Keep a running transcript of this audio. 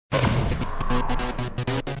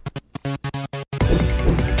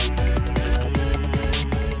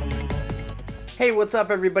Hey, what's up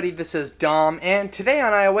everybody? This is Dom, and today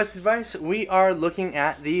on iOS Advice we are looking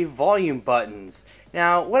at the volume buttons.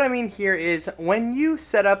 Now what I mean here is when you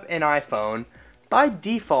set up an iPhone, by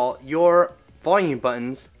default your volume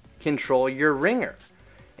buttons control your ringer.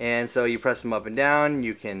 And so you press them up and down,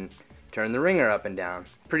 you can turn the ringer up and down.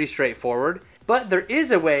 Pretty straightforward. But there is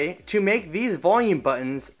a way to make these volume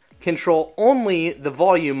buttons control only the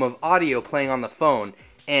volume of audio playing on the phone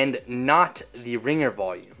and not the ringer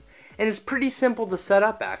volume. And it's pretty simple to set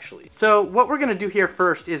up actually. So what we're gonna do here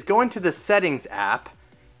first is go into the settings app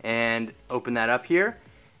and open that up here.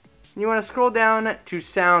 You wanna scroll down to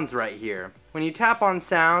sounds right here. When you tap on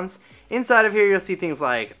sounds, inside of here you'll see things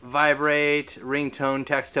like vibrate, ringtone,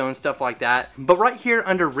 text tone, stuff like that. But right here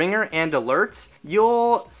under ringer and alerts,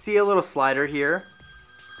 you'll see a little slider here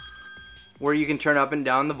where you can turn up and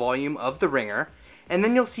down the volume of the ringer. And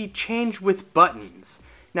then you'll see change with buttons.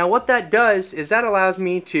 Now what that does is that allows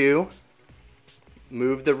me to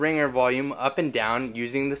move the ringer volume up and down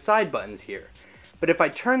using the side buttons here. But if I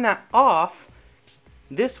turn that off,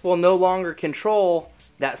 this will no longer control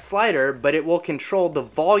that slider, but it will control the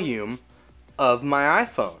volume of my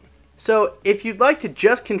iPhone. So if you'd like to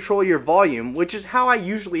just control your volume, which is how I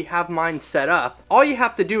usually have mine set up, all you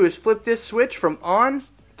have to do is flip this switch from on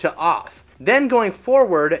to off. Then going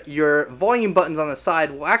forward, your volume buttons on the side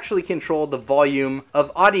will actually control the volume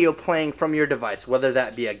of audio playing from your device, whether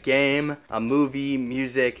that be a game, a movie,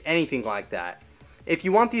 music, anything like that. If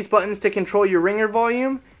you want these buttons to control your ringer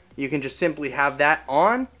volume, you can just simply have that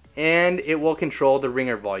on and it will control the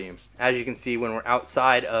ringer volume. As you can see when we're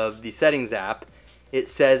outside of the settings app, it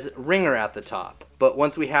says ringer at the top. But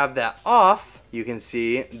once we have that off, you can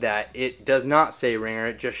see that it does not say ringer,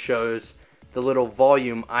 it just shows the little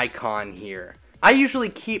volume icon here. I usually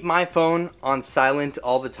keep my phone on silent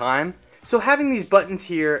all the time, so having these buttons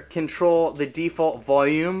here control the default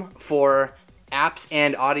volume for apps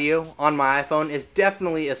and audio on my iPhone is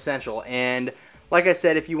definitely essential, and like I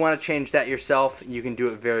said, if you want to change that yourself, you can do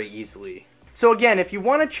it very easily. So again, if you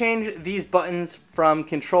want to change these buttons from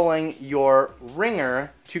controlling your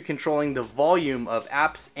ringer to controlling the volume of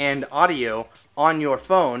apps and audio on your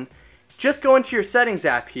phone, just go into your settings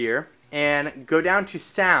app here and go down to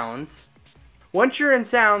sounds. Once you're in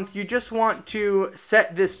sounds, you just want to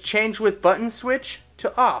set this change with button switch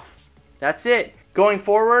to off. That's it. Going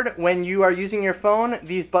forward, when you are using your phone,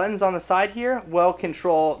 these buttons on the side here will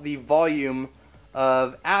control the volume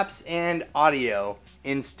of apps and audio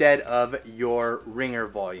instead of your ringer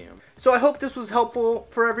volume. So I hope this was helpful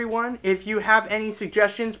for everyone. If you have any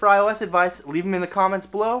suggestions for iOS advice, leave them in the comments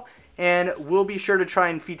below, and we'll be sure to try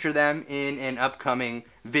and feature them in an upcoming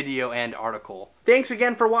video and article. Thanks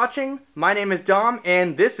again for watching. My name is Dom,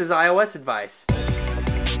 and this is iOS Advice.